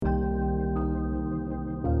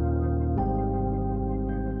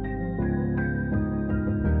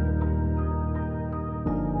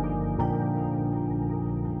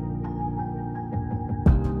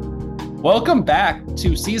Welcome back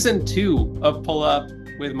to season 2 of Pull Up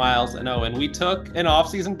with Miles and Owen. We took an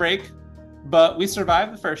off-season break, but we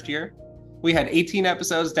survived the first year. We had 18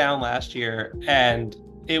 episodes down last year, and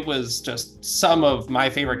it was just some of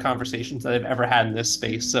my favorite conversations that I've ever had in this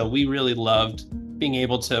space. So we really loved being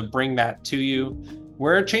able to bring that to you.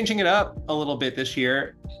 We're changing it up a little bit this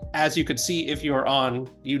year. As you could see if you're on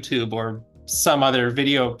YouTube or some other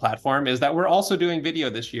video platform, is that we're also doing video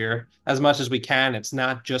this year as much as we can. It's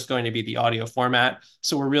not just going to be the audio format.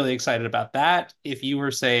 So we're really excited about that. If you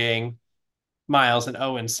were saying Miles and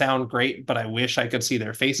Owen sound great, but I wish I could see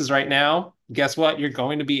their faces right now, guess what? You're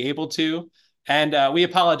going to be able to. And we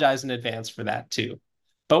apologize in advance for that too.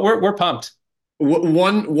 But we're pumped.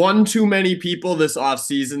 One too many people this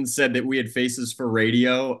offseason said that we had faces for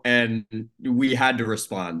radio, and we had to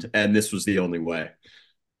respond, and this was the only way.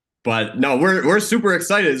 But no, we're super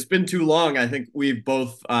excited. It's been too long. I think we've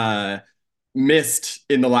both missed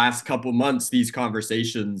in the last couple months these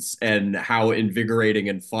conversations and how invigorating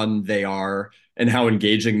and fun they are and how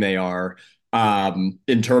engaging they are,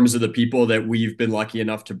 in terms of the people that we've been lucky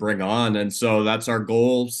enough to bring on. And so that's our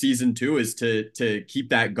goal. Season 2 is to keep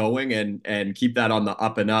that going and keep that on the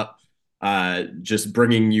up and up. Just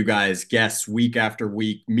bringing you guys guests week after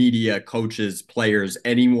week, media, coaches, players,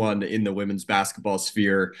 anyone in the women's basketball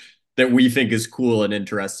sphere that we think is cool and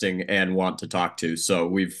interesting and want to talk to. So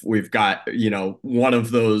we've got, one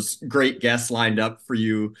of those great guests lined up for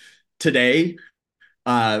you today,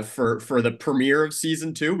 for the premiere of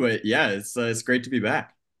season 2. But yeah, it's great to be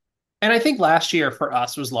back. And I think last year for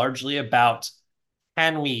us was largely about,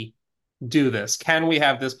 can we do this? Can we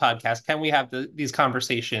have this podcast? Can we have these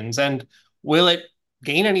conversations? And will it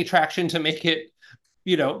gain any traction to make it,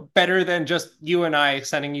 better than just you and I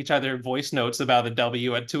sending each other voice notes about the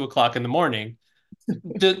W at 2 o'clock in the morning?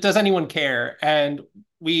 Does anyone care? And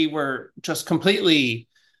we were just completely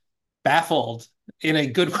baffled in a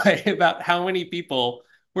good way about how many people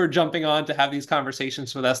were jumping on to have these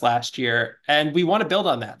conversations with us last year. And we want to build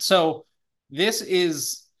on that. So this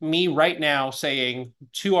is me right now saying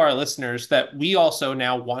to our listeners that we also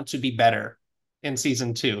now want to be better in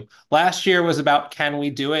season 2. Last year was about, can we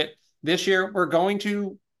do it? This year, we're going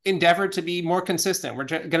to endeavor to be more consistent. We're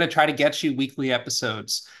going to try to get you weekly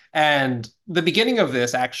episodes. And the beginning of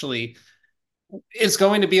this actually is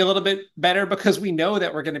going to be a little bit better because we know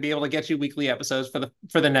that we're going to be able to get you weekly episodes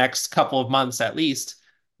for the next couple of months at least.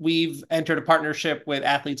 We've entered a partnership with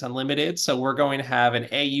Athletes Unlimited, so we're going to have an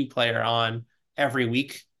AU player on every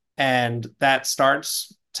week, and that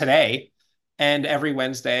starts today. And every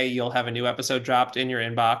Wednesday, you'll have a new episode dropped in your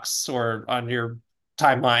inbox or on your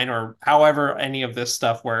timeline or however any of this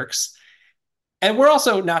stuff works. And we're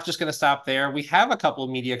also not just going to stop there. We have a couple of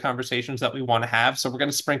media conversations that we want to have. So we're going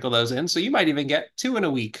to sprinkle those in. So you might even get 2 in a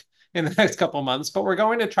week in the next couple of months. But we're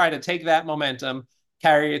going to try to take that momentum,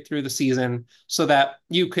 carry it through the season so that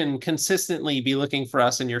you can consistently be looking for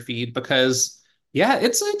us in your feed. Because, yeah,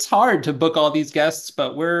 it's hard to book all these guests,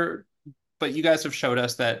 but you guys have showed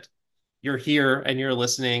us that you're here and you're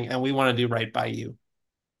listening, and we want to do right by you.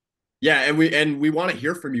 Yeah, and we want to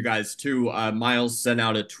hear from you guys too. Miles sent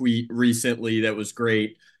out a tweet recently that was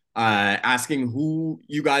great, asking who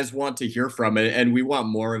you guys want to hear from, and we want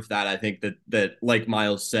more of that. I think that like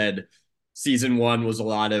Miles said, season 1 was a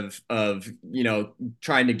lot of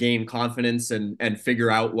trying to gain confidence and figure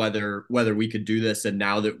out whether we could do this. And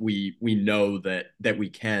now that we know that we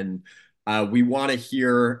can, we want to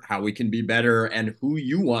hear how we can be better and who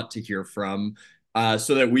you want to hear from,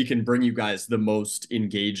 so that we can bring you guys the most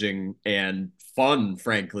engaging and fun,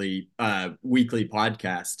 frankly, weekly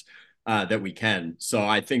podcast that we can. So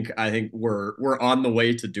I think we're on the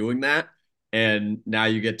way to doing that, and now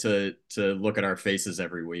you get to look at our faces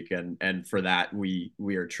every week, and for that we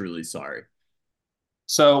are truly sorry.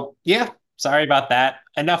 So, yeah, sorry about that.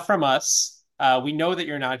 Enough from us. We know that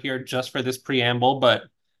you're not here just for this preamble, but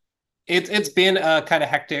it's been a kind of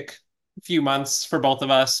hectic few months for both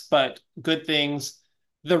of us, but good things.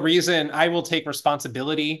 The reason I will take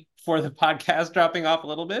responsibility for the podcast dropping off a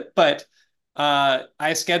little bit, but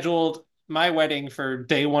I scheduled my wedding for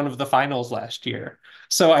day 1 of the finals last year.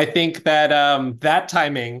 So I think that that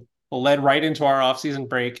timing led right into our off-season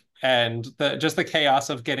break, and the chaos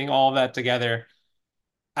of getting all of that together.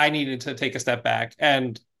 I needed to take a step back,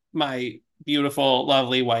 and my beautiful,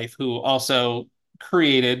 lovely wife, who also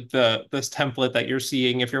created this template that you're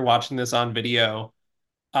seeing if you're watching this on video,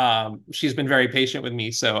 she's been very patient with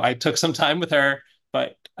me. So I took some time with her,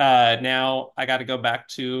 but now I got to go back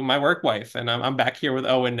to my work wife, and I'm back here with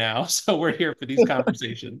Owen now. So we're here for these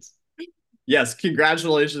conversations. Yes,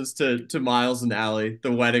 congratulations to Miles and Allie.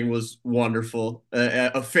 The wedding was wonderful.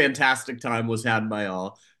 A fantastic time was had by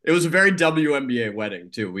all. It was a very WNBA wedding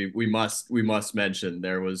too. We must mention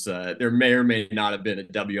there may or may not have been a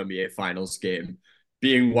WNBA finals game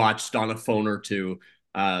being watched on a phone or two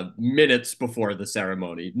minutes before the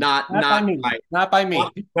ceremony. Not Not by not me. by Not by me.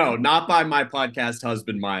 no, not by my podcast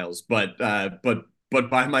husband Miles, but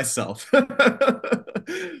by myself.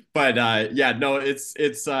 But yeah, no,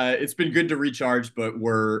 it's been good to recharge, but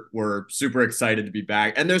we're super excited to be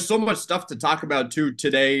back. And there's so much stuff to talk about too.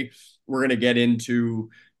 Today we're gonna get into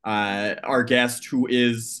our guest who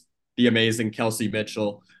is the amazing Kelsey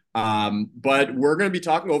Mitchell. But we're going to be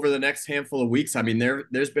talking over the next handful of weeks. I mean,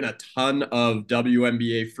 there's been a ton of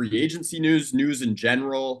WNBA free agency news in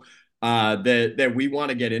general that we want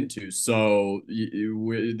to get into. So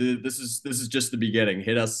this is just the beginning.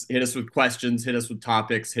 Hit us with questions, hit us with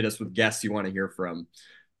topics, hit us with guests you want to hear from.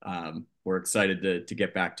 We're excited to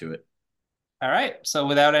get back to it. All right. So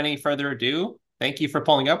without any further ado, thank you for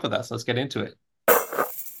pulling up with us. Let's get into it.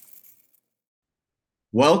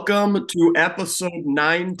 Welcome to episode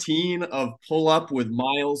 19 of Pull Up with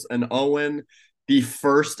Miles and Owen, the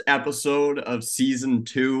first episode of season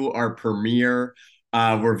 2, our premiere.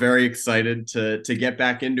 We're very excited to get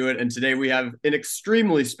back into it. And today we have an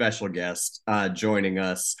extremely special guest joining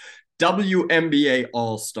us, WNBA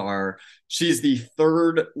All-Star. She's the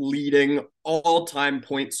third leading all-time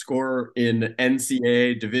point scorer in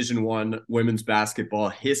NCAA Division I women's basketball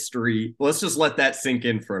history. Let's just let that sink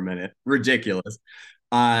in for a minute. Ridiculous.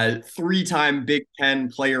 Three-time Big Ten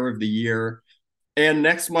Player of the Year. And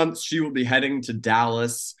next month, she will be heading to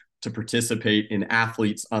Dallas to participate in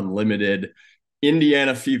Athletes Unlimited.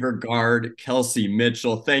 Indiana Fever guard Kelsey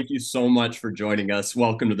Mitchell, thank you so much for joining us.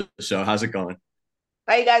 Welcome to the show. How's it going?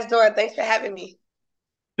 How you guys doing? Thanks for having me.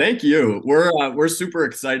 Thank you. We're super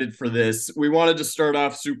excited for this. We wanted to start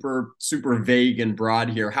off super vague and broad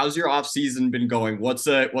here. How's your off season been going? What's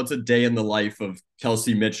a day in the life of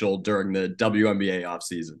Kelsey Mitchell during the WNBA off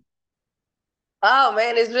season? Oh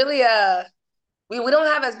man, it's really we don't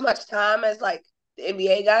have as much time as like the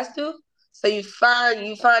NBA guys do. So you find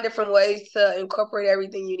different ways to incorporate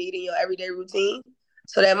everything you need in your everyday routine.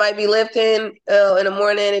 So that might be lifting in the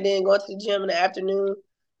morning and then going to the gym in the afternoon,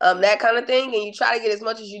 that kind of thing. And you try to get as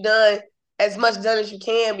much done as you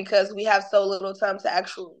can because we have so little time to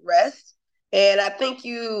actual rest. And I think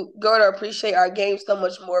you go to appreciate our game so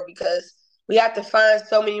much more because we have to find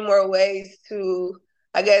so many more ways to,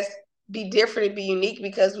 I guess, be different and be unique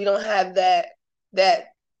because we don't have that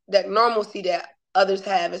that normalcy that others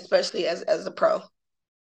have, especially as a pro.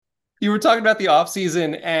 You were talking about the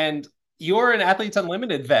offseason, and you're an Athletes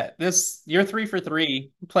Unlimited vet. You're 3 for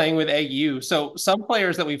 3 playing with AU. So some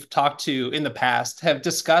players that we've talked to in the past have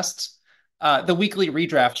discussed the weekly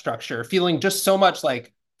redraft structure, feeling just so much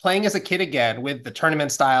like playing as a kid again with the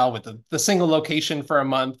tournament style, with the single location for a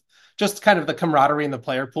month, just kind of the camaraderie in the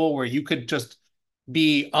player pool where you could just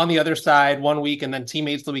be on the other side one week and then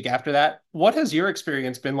teammates the week after that. What has your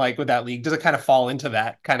experience been like with that league? Does it kind of fall into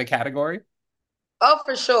that kind of category? Oh,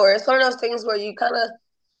 for sure. It's one of those things where you kind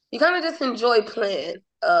of just enjoy playing.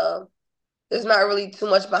 There's not really too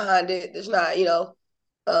much behind it. There's not,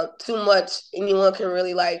 too much anyone can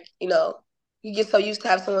really like, you get so used to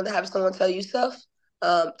have someone tell you stuff,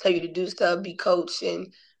 tell you to do stuff, be coached.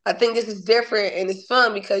 And I think this is different and it's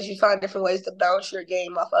fun because you find different ways to bounce your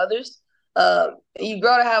game off others. And you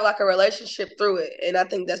grow to have like a relationship through it. And I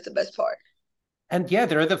think that's the best part. And yeah,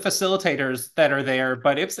 there are the facilitators that are there,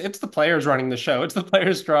 but it's the players running the show. It's the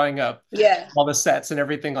players drawing up Yeah. all the sets and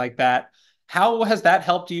everything like that. How has that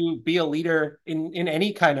helped you be a leader in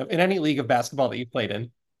any league of basketball that you've played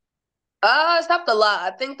in? It's helped a lot.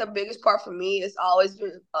 I think the biggest part for me has always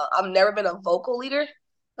been I've never been a vocal leader.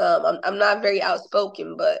 I'm not very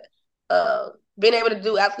outspoken, but being able to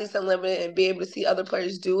do Athletes Unlimited and be able to see other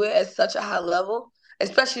players do it at such a high level,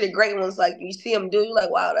 especially the great ones, like you see them do, you're like,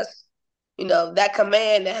 wow, that's that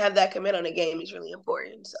command and have that command on the game is really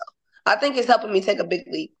important. So I think it's helping me take a big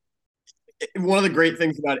leap. One of the great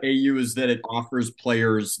things about AU is that it offers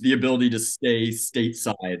players the ability to stay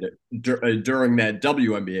stateside during that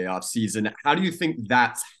WNBA offseason. How do you think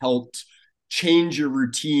that's helped change your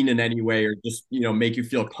routine in any way or just, make you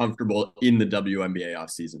feel comfortable in the WNBA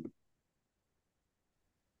offseason?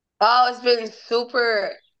 Oh, it's been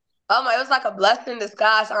super. Oh my, it was like a blessing in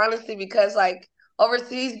disguise, honestly, because like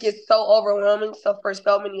overseas gets so overwhelming. So for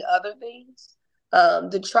so many other things,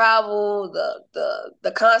 the travel,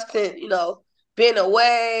 the constant, being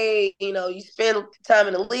away. You spend time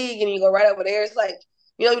in the league and you go right over there. It's like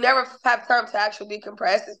you never have time to actually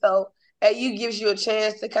decompress. And so AU gives you a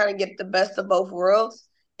chance to kind of get the best of both worlds,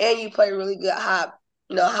 and you play really good high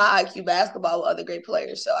IQ basketball with other great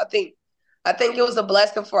players. So I think it was a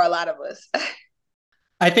blessing for a lot of us.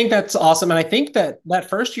 I think that's awesome. And I think that that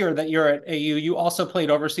first year that you're at AU, you also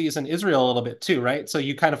played overseas in Israel a little bit too, right? So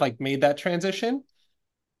you kind of like made that transition.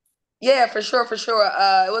 Yeah, for sure, for sure.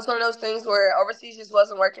 It was one of those things where overseas just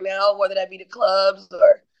wasn't working out, whether that be the clubs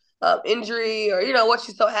or injury or what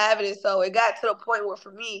you still having. And so it got to the point where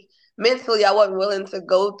for me, mentally, I wasn't willing to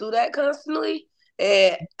go through that constantly.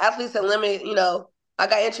 And Athletes Unlimited, I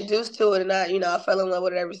got introduced to it, and I fell in love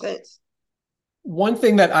with it ever since. One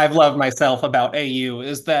thing that I've loved myself about AU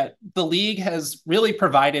is that the league has really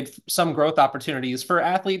provided some growth opportunities for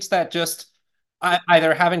athletes that just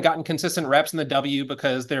either haven't gotten consistent reps in the W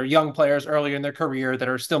because they're young players earlier in their career that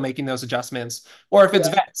are still making those adjustments, or if it's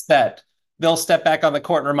Yeah. vets that they'll step back on the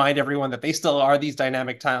court and remind everyone that they still are these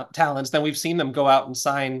dynamic talents. Then we've seen them go out and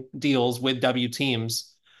sign deals with W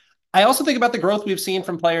teams. I also think about the growth we've seen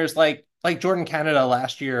from players like Jordan Canada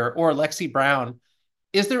last year or Lexi Brown.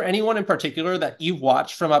 Is there anyone in particular that you've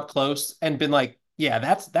watched from up close and been like, yeah,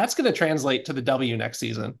 that's going to translate to the W next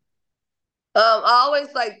season? I always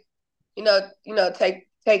like,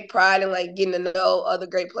 take pride in like getting to know other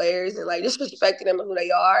great players and like just respecting them and who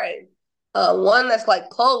they are. And one that's like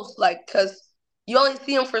close, like because you only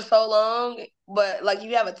see them for so long, but like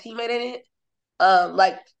you have a teammate in it.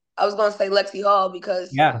 Like I was gonna say Lexi Hall because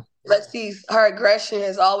Yeah. Lexi's her aggression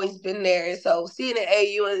has always been there, and so seeing it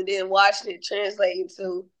AU and then watching it translate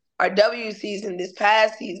into our W season this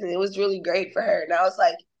past season, it was really great for her. And I was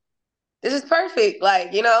like, this is perfect.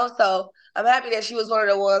 Like, so I'm happy that she was one of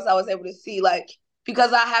the ones I was able to see, like,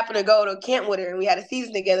 because I happened to go to camp with her and we had a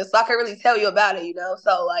season together. So I can really tell you about it.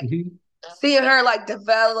 So like Mhm. seeing her like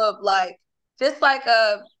develop like just like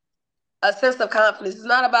a sense of confidence. It's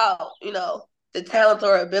not about, the talent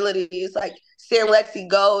or ability. It's like seeing Lexi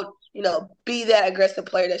go, be that aggressive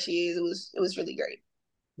player that she is. It was really great.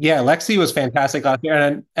 Yeah, Lexi was fantastic last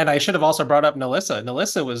year, and I should have also brought up Nalissa.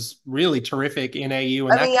 Nalissa was really terrific in AU,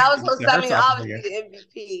 and I that mean, I was carried supposed to to, I her mean, sophomore obviously year. the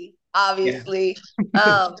MVP, Yeah. obviously.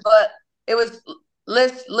 But it was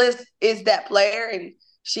Liz is that player and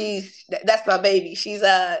that's my baby. She's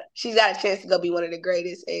got a chance to go be one of the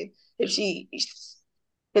greatest. And if she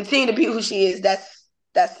continue to be who she is, that's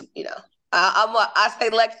I say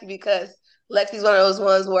Lexi because Lexi's one of those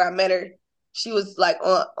ones where I met her. She was like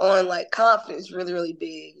on like confidence really, really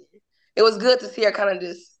big. It was good to see her kind of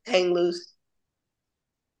just hang loose.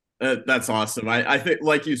 That's awesome. I think,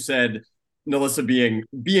 like you said, Melissa being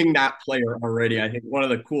that player already, I think one of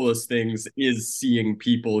the coolest things is seeing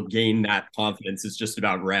people gain that confidence. It's just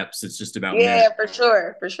about reps. It's just about minutes. Yeah, for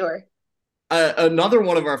sure, for sure. Another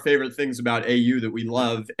one of our favorite things about AU that we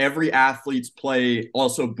love, every athlete's play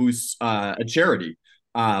also boosts a charity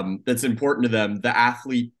that's important to them. The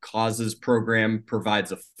Athlete Causes program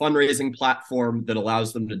provides a fundraising platform that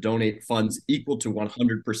allows them to donate funds equal to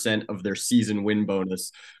 100% of their season win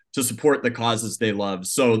bonus to support the causes they love.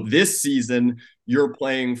 So this season, you're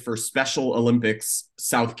playing for Special Olympics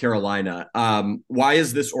South Carolina. Why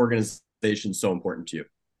is this organization so important to you?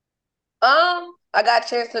 I got a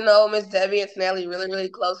chance to know Miss Debbie Antonelli really, really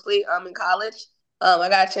closely. In college. I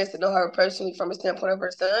got a chance to know her personally from a standpoint of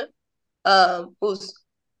her son, who's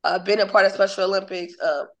been a part of Special Olympics.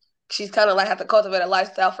 She's kind of like had to cultivate a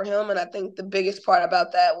lifestyle for him, and I think the biggest part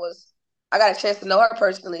about that was I got a chance to know her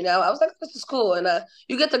personally. Now I was like, this is cool, and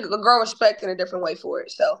you get to grow respect in a different way for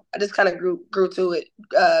it. So I just kind of grew to it,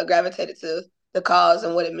 gravitated to the cause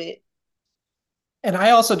and what it meant. And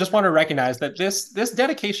I also just want to recognize that this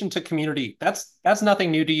dedication to community, that's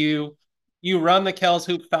nothing new to you. You run the Kels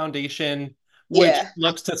Hoop Foundation, which Yeah,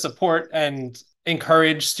 looks to support and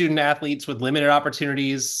encourage student athletes with limited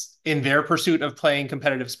opportunities in their pursuit of playing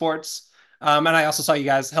competitive sports. And I also saw you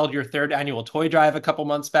guys held your third annual toy drive a couple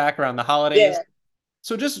months back around the holidays. yeah.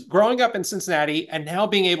 So just growing up in Cincinnati and now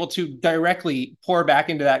being able to directly pour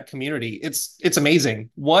back into that community, it's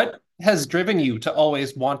amazing. What has driven you to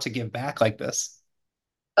always want to give back like this?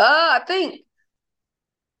 I think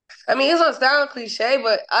I mean, it's gonna sound cliche,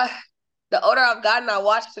 but the older I've gotten, I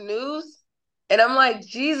watch the news, and I'm like,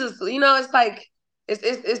 Jesus, it's like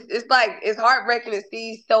it's like it's heartbreaking to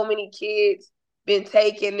see so many kids been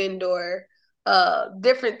taken and or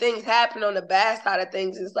different things happen on the bad side of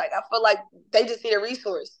things. It's like I feel like they just need a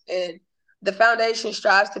resource, and the foundation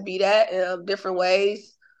strives to be that in different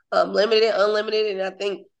ways, limited, unlimited, and I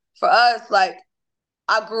think for us, like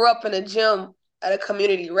I grew up in a gym at a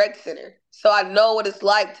community rec center. So I know what it's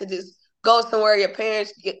like to just go somewhere your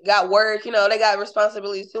parents got work, they got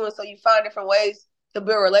responsibilities too. And so you find different ways to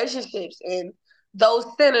build relationships. And those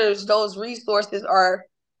centers, those resources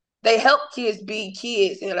they help kids be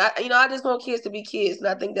kids. And I just want kids to be kids. And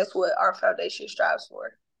I think that's what our foundation strives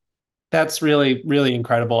for. That's really, really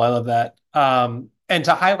incredible. I love that. And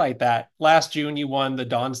to highlight that, last June you won the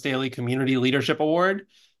Dawn Staley Community Leadership Award,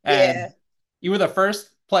 and Yeah. you were the first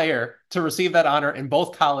player to receive that honor in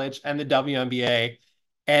both college and the WNBA.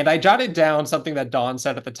 And I jotted down something that Dawn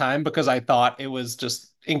said at the time because I thought it was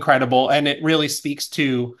just incredible and it really speaks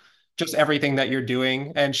to just everything that you're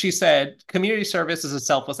doing. And she said, community service is a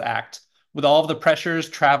selfless act. With all of the pressures,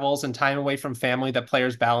 travels, and time away from family that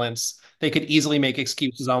players balance, they could easily make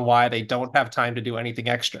excuses on why they don't have time to do anything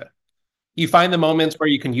extra. You find the moments where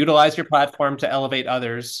you can utilize your platform to elevate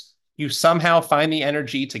others. You somehow find the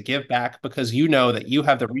energy to give back because you know that you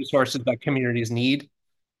have the resources that communities need.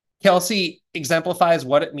 Kelsey exemplifies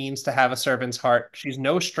what it means to have a servant's heart. She's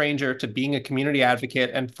no stranger to being a community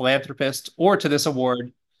advocate and philanthropist or to this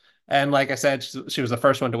award. And like I said, she was the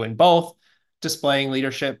first one to win both, displaying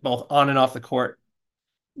leadership both on and off the court.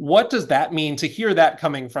 What does that mean to hear that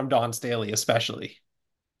coming from Dawn Staley, especially?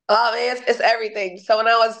 Oh man, it's everything. So when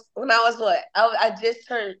I was what I just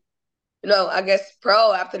turned, I guess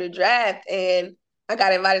pro after the draft, and I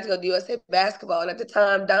got invited to go to USA basketball. And at the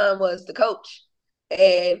time, Don was the coach,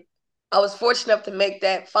 and I was fortunate enough to make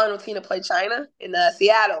that final team to play China in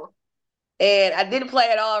Seattle. And I didn't play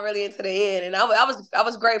at all really into the end, and I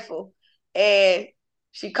was grateful. And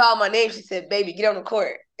she called my name. She said, "Baby, get on the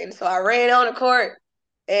court." And so I ran on the court,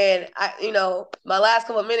 and my last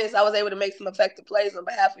couple of minutes, I was able to make some effective plays on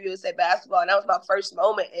behalf of USA basketball, and that was my first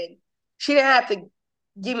moment. And she didn't have to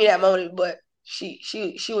give me that moment, but she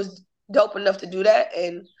was dope enough to do that.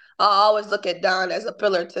 And I always look at Dawn as a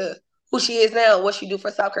pillar to who she is now and what she do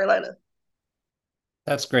for South Carolina.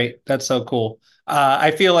 That's great. That's so cool.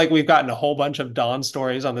 I feel like we've gotten a whole bunch of Dawn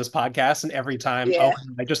stories on this podcast, and every time, oh, Yeah,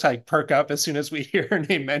 I just like perk up as soon as we hear her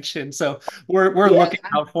name mentioned. So we're yeah, looking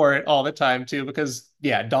out for it all the time too, because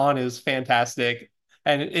yeah, Dawn is fantastic,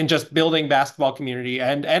 and in just building basketball community,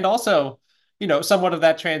 and also, somewhat of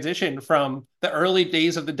that transition from the early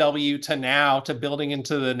days of the W to now to building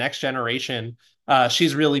into the next generation.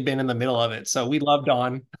 She's really been in the middle of it. So we love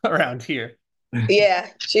Dawn around here. yeah.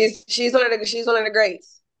 She's one of the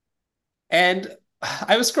greats. And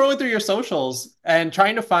I was scrolling through your socials and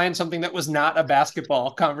trying to find something that was not a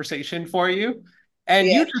basketball conversation for you. And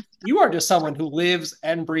Yeah, you are just someone who lives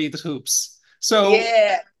and breathes hoops. So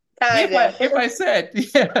yeah, kinda. if I said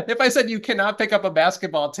yeah, if I said you cannot pick up a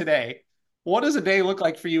basketball today, what does a day look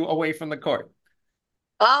like for you away from the court?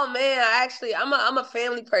 Oh man, I'm a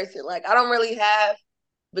family person. Like I don't really have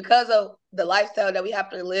because of the lifestyle that we have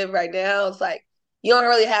to live right now. It's like you don't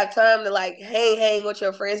really have time to like hang with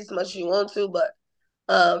your friends as much as you want to,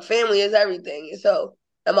 but family is everything. And so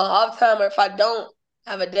at my off time, or if I don't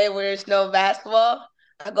have a day where there's no basketball,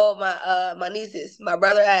 I go with my nieces. My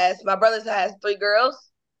brothers has three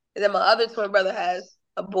girls, and then my other twin brother has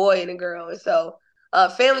a boy and a girl. And so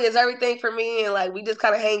family is everything for me. And like we just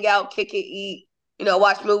kind of hang out, kick it, eat,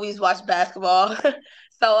 watch movies, watch basketball.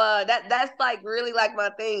 So that's like really like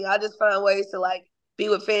my thing. I just find ways to like be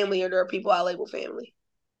with family, or there are people I label family.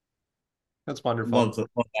 That's wonderful. Love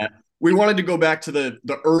that. We wanted to go back to the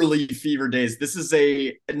early Fever days. This is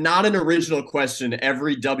a not an original question.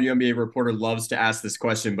 Every WNBA reporter loves to ask this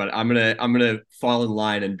question, but I'm gonna fall in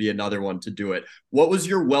line and be another one to do it. What was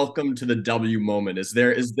your welcome to the W moment? Is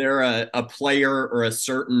there a player or a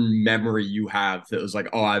certain memory you have that was like,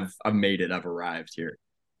 oh, I've made it, I've arrived here?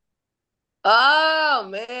 Oh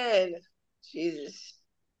man, Jesus,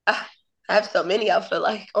 Ah, I have so many. I feel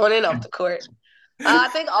like on and off the court. I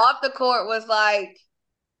think off the court was like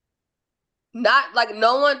not like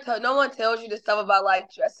no one tells you the stuff about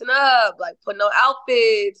like dressing up, like putting on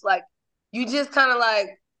outfits, like you just kind of like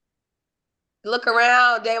look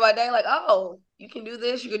around day by day, like, oh, you can do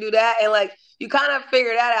this, you can do that, and like you kind of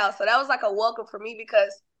figure that out. So that was like a welcome for me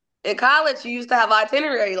because in college you used to have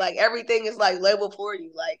itinerary, like everything is like labeled for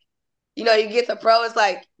you, like you get to pro, it's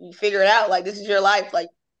like you figure it out, like this is your life, like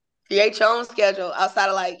create your own schedule outside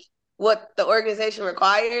of like what the organization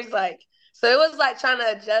requires, like so it was like trying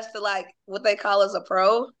to adjust to like what they call as a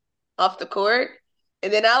pro off the court,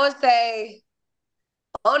 and then I would say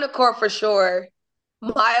on the court for sure.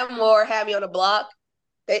 Maya Moore had me on the block.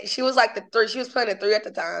 She was like the three. She was playing the three at the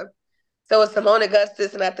time. So it was Simone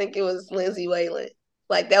Augustus and I think it was Lindsay Whalen.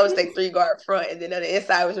 Like that was their three guard front, and then on the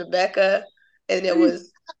inside was Rebecca, and it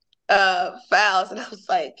was Fouls, and I was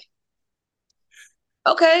like,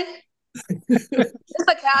 okay, just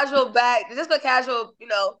a casual,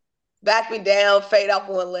 back me down, fade off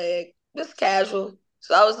one leg, just casual.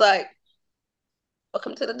 So I was like,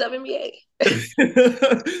 welcome to the WNBA.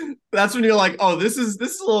 That's when you're like, oh, this is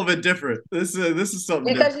a little bit different. This is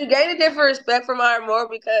something Because different. you gain a different respect from her more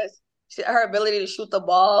because her ability to shoot the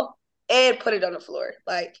ball and put it on the floor.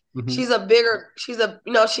 Like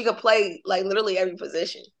Mm-hmm. she could play like literally every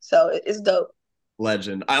position. So it's dope.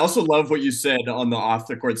 Legend. I also love what you said on the off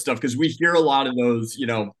the court stuff because we hear a lot of those,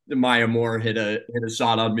 Maya Moore hit a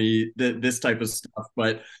shot on me, this type of stuff,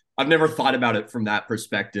 but I've never thought about it from that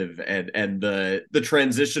perspective and the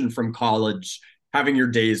transition from college, having your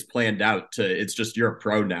days planned out to it's just you're a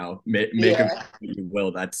pro now, make of Yeah. what you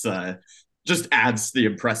will. That's just adds the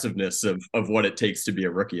impressiveness of what it takes to be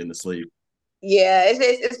a rookie in this league. Yeah.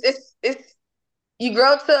 It's you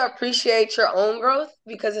grow to appreciate your own growth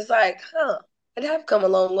because it's like, I have come a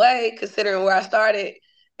long way considering where I started.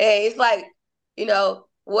 And it's like,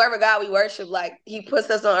 whoever God we worship, like he puts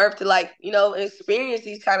us on earth to like, experience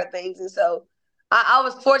these kind of things. And so I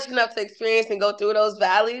was fortunate enough to experience and go through those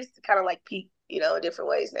valleys to kind of like peak, in different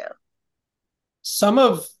ways now.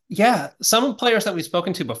 Some players that we've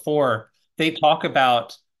spoken to before, they talk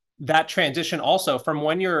about that transition also from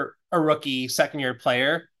when you're a rookie, second year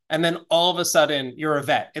player, and then all of a sudden you're a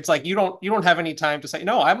vet. It's like you don't have any time to say,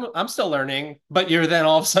 no, I'm still learning, but you're then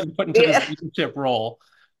all of a sudden put into this Yeah. leadership role.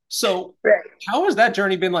 So Right. how has that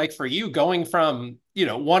journey been like for you going from,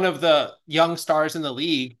 one of the young stars in the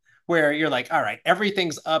league where you're like, all right,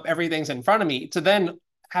 everything's up, everything's in front of me, to then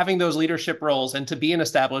having those leadership roles and to be an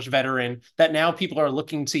established veteran that now people are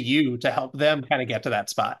looking to you to help them kind of get to that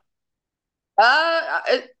spot? Uh,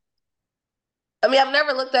 I mean, I've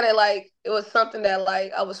never looked at it like it was something that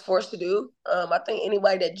like I was forced to do. I think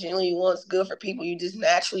anybody that genuinely wants good for people, you just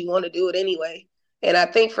naturally want to do it anyway. And I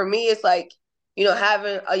think for me, it's like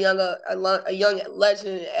having a young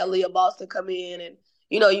legend, Aaliyah Boston, come in, and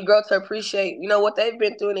you grow to appreciate what they've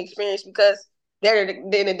been through and experienced because they're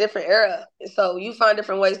in a different era, and so you find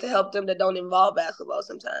different ways to help them that don't involve basketball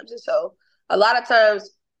sometimes. And so a lot of times,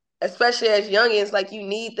 especially as youngins, like you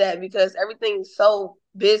need that because everything's so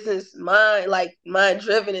business mind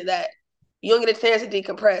driven and that you don't get a chance to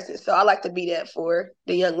decompress it. So I like to be that for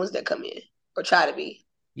the young ones that come in or try to be.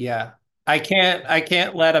 Yeah. I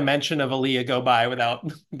can't let a mention of Aaliyah go by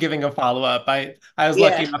without giving a follow-up. I was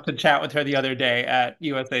lucky Yeah. enough to chat with her the other day at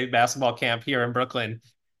USA basketball camp here in Brooklyn.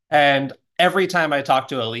 And every time I talk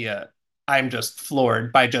to Aaliyah, I'm just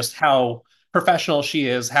floored by just how professional she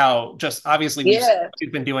is, how just obviously we've seen Yeah. what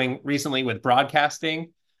she's been doing recently with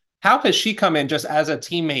broadcasting. How has she come in just as a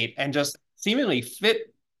teammate and just seemingly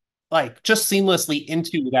fit like just seamlessly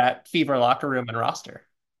into that Fever locker room and roster?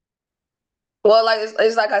 Well, like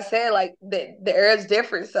it's like I said, like the era is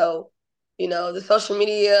different. So, the social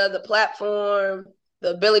media, the platform,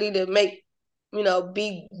 the ability to make,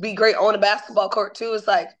 be great on the basketball court too. It's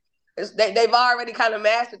like they've already kind of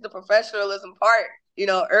mastered the professionalism part,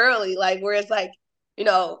 early. Like where it's like,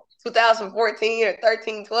 2014 or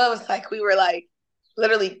 13, 12, it's like we were like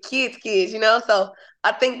literally kids. So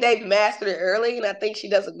I think they've mastered it early, and I think she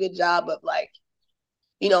does a good job of like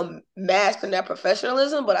mastering that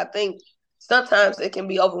professionalism. But I think sometimes it can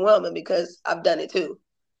be overwhelming because I've done it too.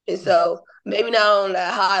 And so maybe not on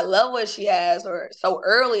that high level as she has or so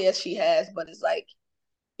early as she has, but it's like,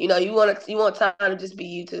 you want time to just be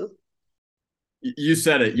you too. You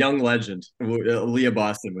said it, young legend, Aaliyah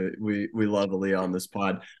Boston. We love Aaliyah on this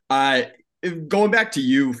pod. Going back to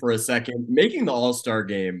you for a second, making the All Star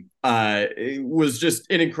game was just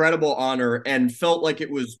an incredible honor and felt like it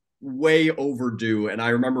was way overdue. And I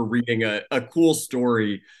remember reading a cool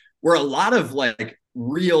story where a lot of like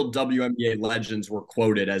real WNBA legends were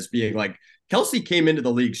quoted as being like, Kelsey came into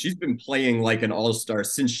the league. She's been playing like an all star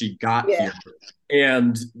since she got Yeah. here.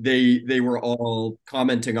 And they were all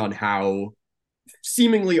commenting on how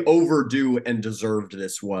seemingly overdue and deserved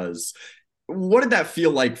this was. What did that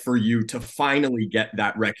feel like for you to finally get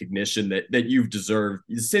that recognition that you've deserved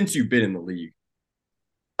since you've been in the league?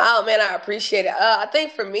 Oh man, I appreciate it. I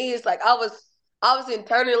think for me, it's like I was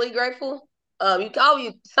internally grateful. You can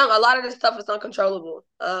always a lot of this stuff is uncontrollable,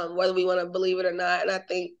 whether we want to believe it or not. And I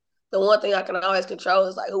think the one thing I can always control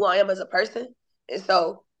is like who I am as a person. And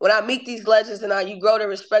so when I meet these legends and you grow to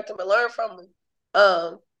respect them and learn from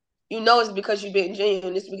them, it's because you've been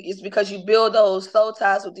genuine. It's because you build those soul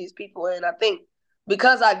ties with these people. And I think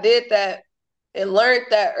because I did that and learned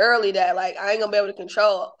that early, that like I ain't gonna be able to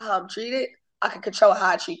control how I'm treated. I can control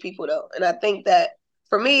how I treat people though. And I think that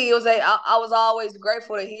for me, I was always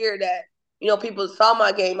grateful to hear that, people saw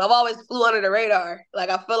my game. I've always flew under the radar. Like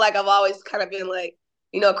I feel like I've always kind of been like,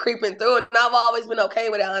 creeping through it. And I've always been okay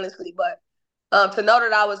with it, honestly. But to know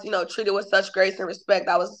that I was, treated with such grace and respect,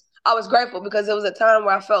 I was grateful because it was a time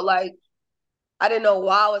where I felt like I didn't know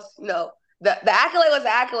why I was, the accolade was an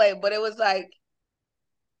accolade, but it was like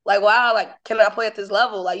wow, like can I play at this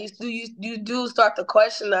level? Like you do start to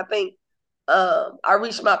question. I think I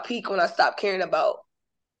reached my peak when I stopped caring about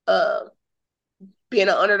um, being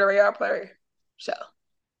an under the radar player. So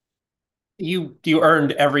You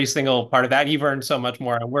earned every single part of that. You've earned so much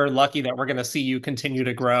more, and we're lucky that we're going to see you continue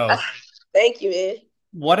to grow. thank you, man.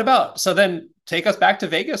 What about, so then take us back to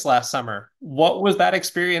Vegas last summer. What was that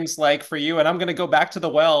experience like for you? And I'm going to go back to the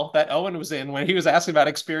well that Owen was in when he was asking about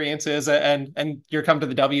experiences and your come to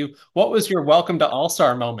the W. What was your welcome to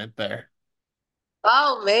All-Star moment there?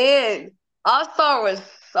 Oh man, All Star was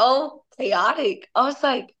so chaotic. I was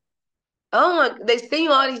like, oh my, they send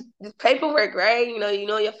you all this paperwork, right? You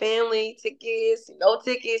know your family tickets, no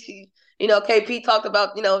tickets. KP talked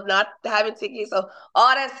about not having tickets, so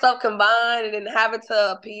all that stuff combined, and then having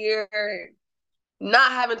to appear,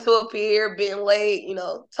 not having to appear, being late,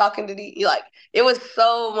 talking to it was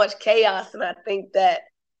so much chaos, and I think that,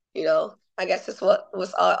 I guess that's what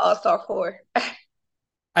was All Star for.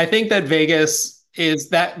 I think that Vegas is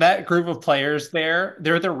that group of players there,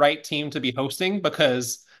 they're the right team to be hosting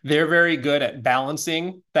because they're very good at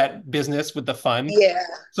balancing that business with the fun. Yeah,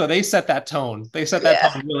 So they set that tone. They set that yeah,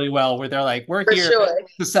 tone really well where they're like, we're for here sure,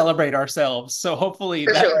 to celebrate ourselves. So hopefully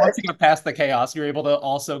for that sure. once you get past the chaos, you're able to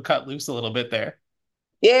also cut loose a little bit there.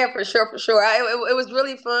 Yeah, for sure, for sure. It was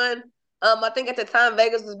really fun. I think at the time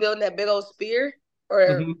Vegas was building that big old spear or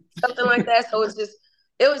Mhm. something like that. So it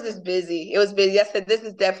was just busy. It was busy. I said, this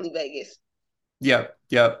is definitely Vegas. Yep,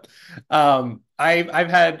 yep. I've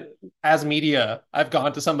had as media, I've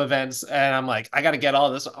gone to some events and I'm like, I got to get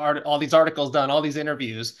all these articles done, all these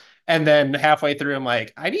interviews, and then halfway through, I'm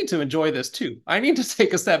like, I need to enjoy this too. I need to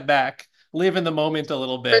take a step back, live in the moment a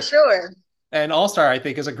little For bit. sure. And All Star, I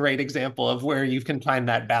think, is a great example of where you can find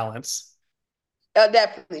that balance.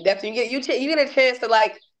 Definitely, definitely. You get a chance to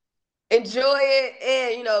like enjoy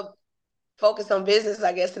it and focus on business,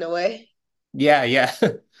 I guess, in a way. Yeah, yeah.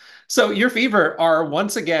 So your Fever are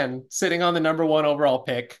once again sitting on the number one overall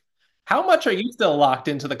pick. How much are you still locked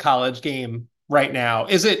into the college game right now?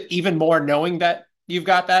 Is it even more knowing that you've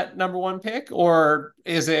got that number one pick, or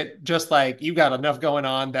is it just like you got enough going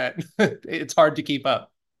on that it's hard to keep up?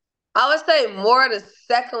 I would say more the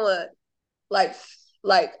second one,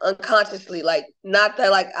 like unconsciously, like not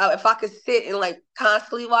that if I could sit and like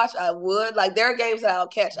constantly watch, I would. Like there are games that I'll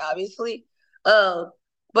catch, obviously,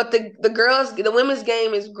 but the women's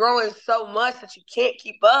game is growing so much that you can't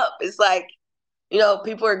keep up. It's like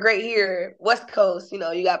people are great here, West Coast.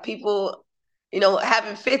 You got people,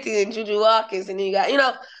 having 50 in Juju Watkins, and then you got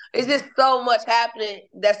it's just so much happening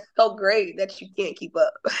that's so great that you can't keep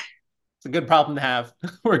up. It's a good problem to have.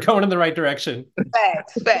 We're going in the right direction.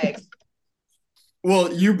 Facts, facts.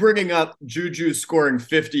 Well, you bringing up Juju scoring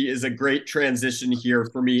 50 is a great transition here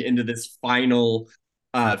for me into this final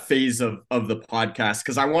phase of the podcast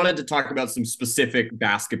because I wanted to talk about some specific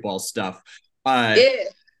basketball stuff. Uh, Yeah.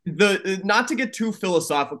 the not to get too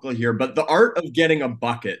philosophical here, but the art of getting a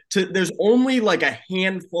bucket. There's only like a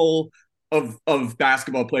handful of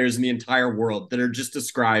basketball players in the entire world that are just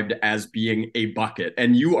described as being a bucket,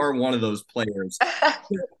 and you are one of those players.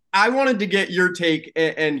 I wanted to get your take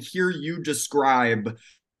and hear you describe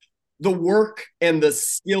the work and the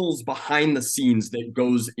skills behind the scenes that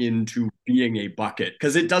goes into being a bucket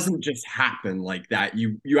because it doesn't just happen like that.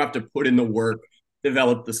 You have to put in the work,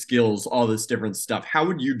 develop the skills, all this different stuff. How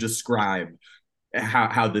would you describe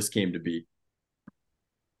how this came to be?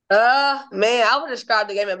 Man, I would describe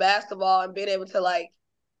the game of basketball and being able to like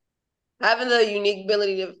having the unique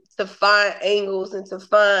ability to find angles and to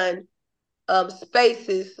find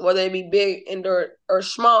spaces, whether it be big and or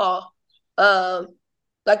small. Um,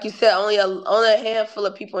 like you said, only a handful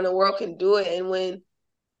of people in the world can do it. And when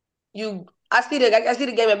I see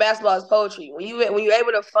the game of basketball as poetry. When you're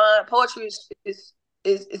able to find poetry is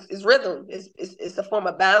rhythm. It's a form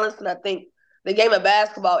of balance, and I think the game of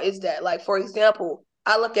basketball is that. Like for example,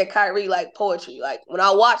 I look at Kyrie like poetry. Like when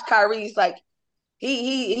I watch Kyrie, it's like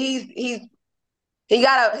he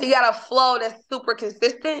got a flow that's super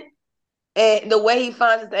consistent, and the way he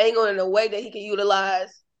finds his angle and the way that he can utilize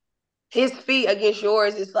his feet against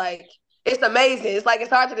yours is like it's amazing. It's like it's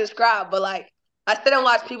hard to describe, but like I sit and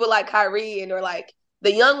watch people like Kyrie and they're like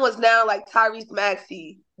the young ones now, like Tyrese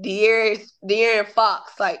Maxey, De'Aaron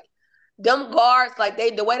Fox, like them guards, like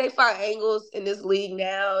the way they find angles in this league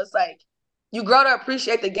now, it's like you grow to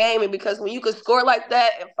appreciate the game, and because when you can score like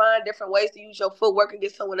that and find different ways to use your footwork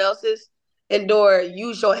against someone else's, and or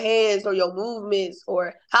use your hands or your movements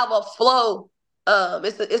or have a flow,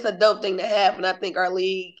 it's a dope thing to have, and I think our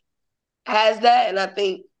league has that, and I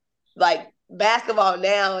think like basketball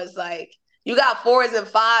now is like you got fours and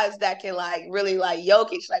fives that can like really like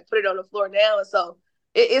Jokic like put it on the floor now, and so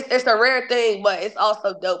it's a rare thing, but it's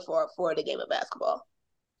also dope for the game of basketball.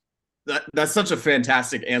 That's such a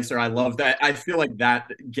fantastic answer. I love that. I feel like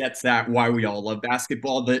that gets at why we all love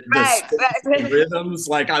basketball. Facts. The rhythms.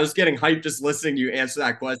 Like I was getting hyped just listening to you answer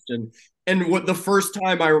that question. And what the first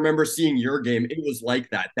time I remember seeing your game, it was like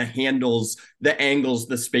that. The handles, the angles,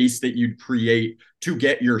 the space that you'd create to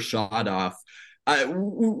get your shot off.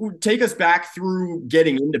 Take us back through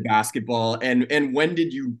getting into basketball, and when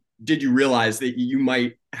did you realize that you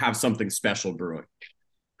might have something special brewing?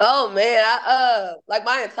 Oh man, I like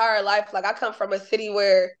my entire life, like I come from a city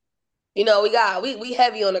where, we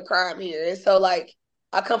heavy on the crime here. And so like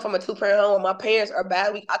I come from a two-parent home where my parents are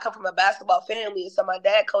bad. I come from a basketball family, and so my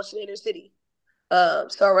dad coached in the inner city.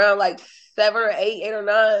 So around like 7 or 8 or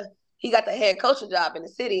 9, he got the head coaching job in the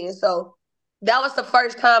city. And so that was the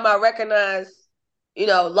first time I recognized,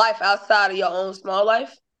 life outside of your own small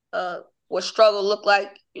life, what struggle looked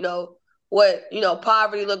like, what,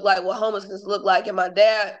 poverty looked like, what homelessness looked like. And my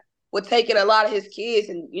dad would take in a lot of his kids,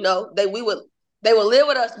 and, they would live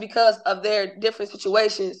with us because of their different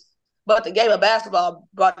situations. But the game of basketball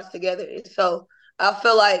brought us together. And so I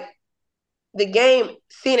feel like the game,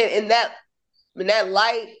 seeing it in that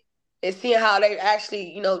light, and seeing how they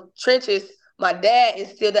actually, trenches, my dad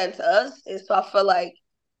instilled that into us. And so I feel like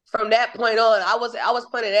from that point on, I was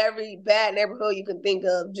playing in every bad neighborhood you can think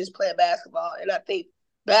of, just playing basketball. And I think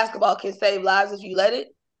basketball can save lives if you let it,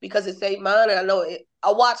 because it saved mine. And I know it.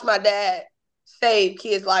 I watched my dad save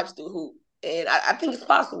kids' lives through hoop, and I think it's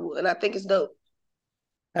possible, and I think it's dope.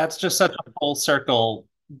 That's just such a full circle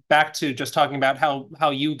back to just talking about how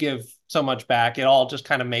you give so much back. It all just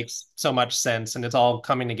kind of makes so much sense, and it's all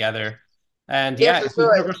coming together. And Yeah, yeah, for it's a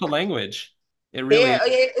sure. universal language. It really Yeah,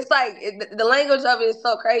 is. it's like the language of it is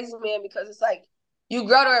so crazy, man, because it's like you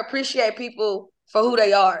grow to appreciate people for who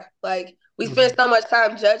they are. Like we spend Mhm. so much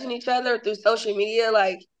time judging each other through social media.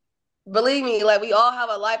 Like believe me, like we all have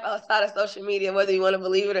a life outside of social media, whether you want to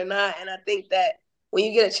believe it or not. And I think that when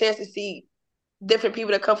you get a chance to see different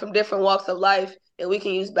people that come from different walks of life, and we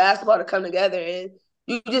can use basketball to come together, and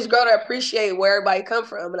you just grow to appreciate where everybody come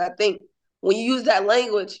from. And I think when you use that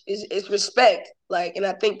language, it's respect. Like, and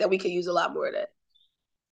I think that we could use a lot more of that.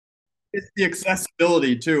 It's the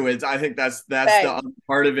accessibility too. I think that's the Thanks. other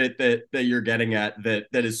part of it that you're getting at, that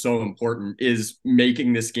is so important, is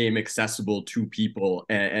making this game accessible to people,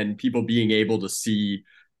 and people being able to see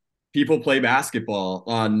people play basketball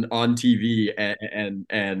on TV,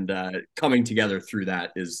 and coming together through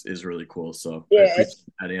that is really cool. So I appreciate Yes.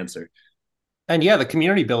 that answer. And yeah, the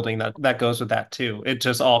community building that goes with that too. It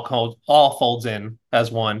just all folds in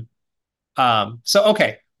as one. So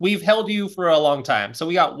okay, we've held you for a long time. So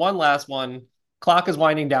we got one last one. Clock is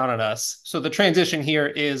winding down on us. So the transition here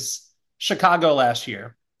is Chicago last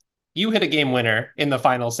year. You hit a game winner in the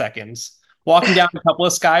final seconds, walking down a couple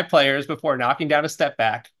of Sky players before knocking down a step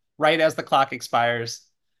back right as the clock expires.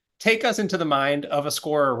 Take us into the mind of a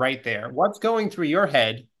scorer right there. What's going through your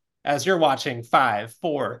head as you're watching 5,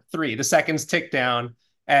 4, 3, the seconds tick down,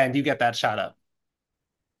 and you get that shot up?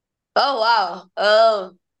 Oh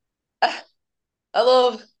wow. A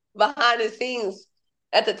little behind the scenes.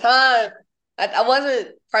 At the time, I wasn't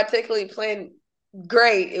particularly playing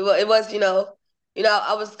great. It was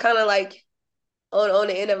I was kind of like on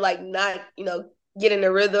the end of like not getting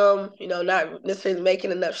the rhythm, not necessarily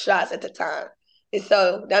making enough shots at the time. And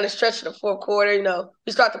so down the stretch of the fourth quarter,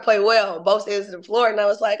 we start to play well on both ends of the floor, and I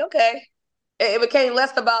was like, okay. It became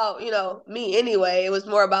less about me anyway. It was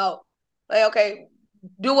more about like, okay,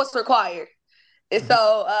 do what's required. And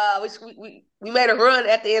so we made a run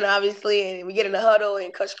at the end, obviously, and we get in the huddle,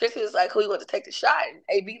 and Coach Christie was like, "Who you want to take the shot?" And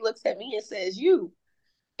AB looks at me and says, "You."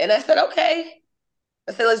 And I said, "Okay."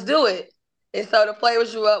 I said, "Let's do it." And so the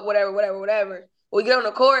players drew up, whatever, whatever, whatever. We get on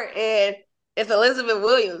the court, and it's Elizabeth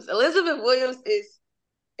Williams. Elizabeth Williams is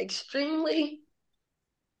extremely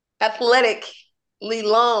athletically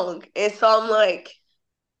long, and so I'm like,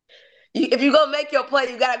 if you go make your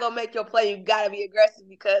play, you gotta go make your play. You gotta be aggressive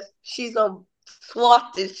because she's gonna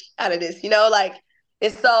swat this out of this, like.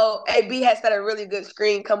 And so AB has had a really good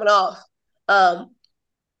screen coming off. I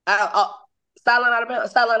sideline out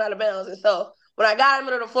of bounds. And so when I got him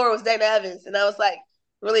into the floor, it was Dana Evans, and I was like,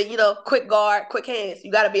 really, quick guard, quick hands.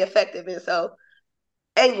 You got to be effective. And so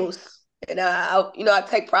angles, and I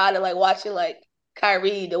take pride in like watching like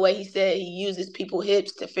Kyrie, the way he said he uses people's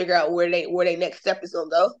hips to figure out where they next step is gonna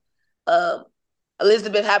go. Um,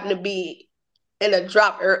 Elizabeth happened to be in a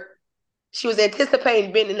drop. She was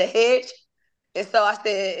anticipating being in the hedge. And so I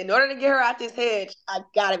said, in order to get her out this hedge, I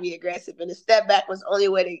gotta be aggressive. And the step back was the only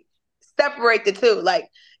way to separate the two. Like,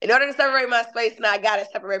 in order to separate my space, and I gotta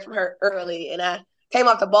separate from her early. And I came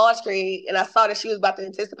off the ball screen, and I saw that she was about to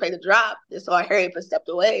anticipate the drop. And so I hurried up and stepped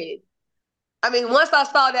away. I mean, once I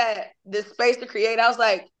saw that the space to create, I was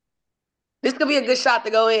like, this could be a good shot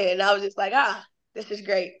to go in. And I was just like, this is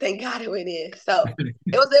great. Thank God it went in. So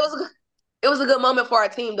it was a good moment for our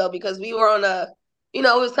team though, because we were on it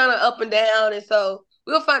was kind of up and down, and so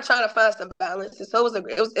we were trying to find some balance. And so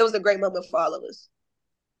it was a great moment for all of us.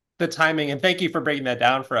 The timing, and thank you for breaking that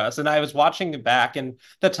down for us. And I was watching it back, and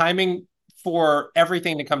the timing for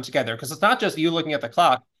everything to come together, because it's not just you looking at the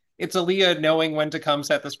clock, it's Aaliyah knowing when to come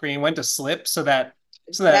set the screen, when to slip, so that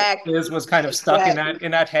Exactly. Liz was kind of stuck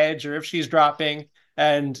in that hedge, or if she's dropping,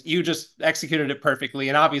 and you just executed it perfectly,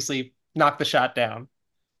 and obviously knocked the shot down.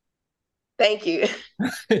 Thank you.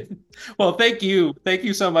 Well, thank you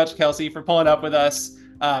so much, Kelsey, for pulling up with us.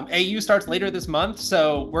 AU starts later this month,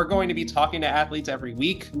 so we're going to be talking to athletes every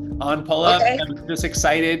week on Pull Up. Okay. I'm just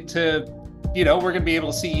excited to, we're going to be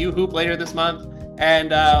able to see you hoop later this month, and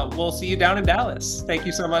we'll see you down in Dallas. Thank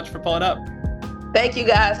you so much for pulling up. Thank you,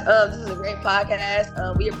 guys. This is a great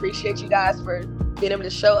podcast. We appreciate you guys for being able to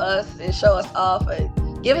show us off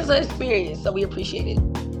and give us an experience, so we appreciate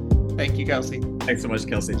it. Thank you, Kelsey. Thanks so much,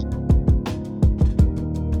 Kelsey.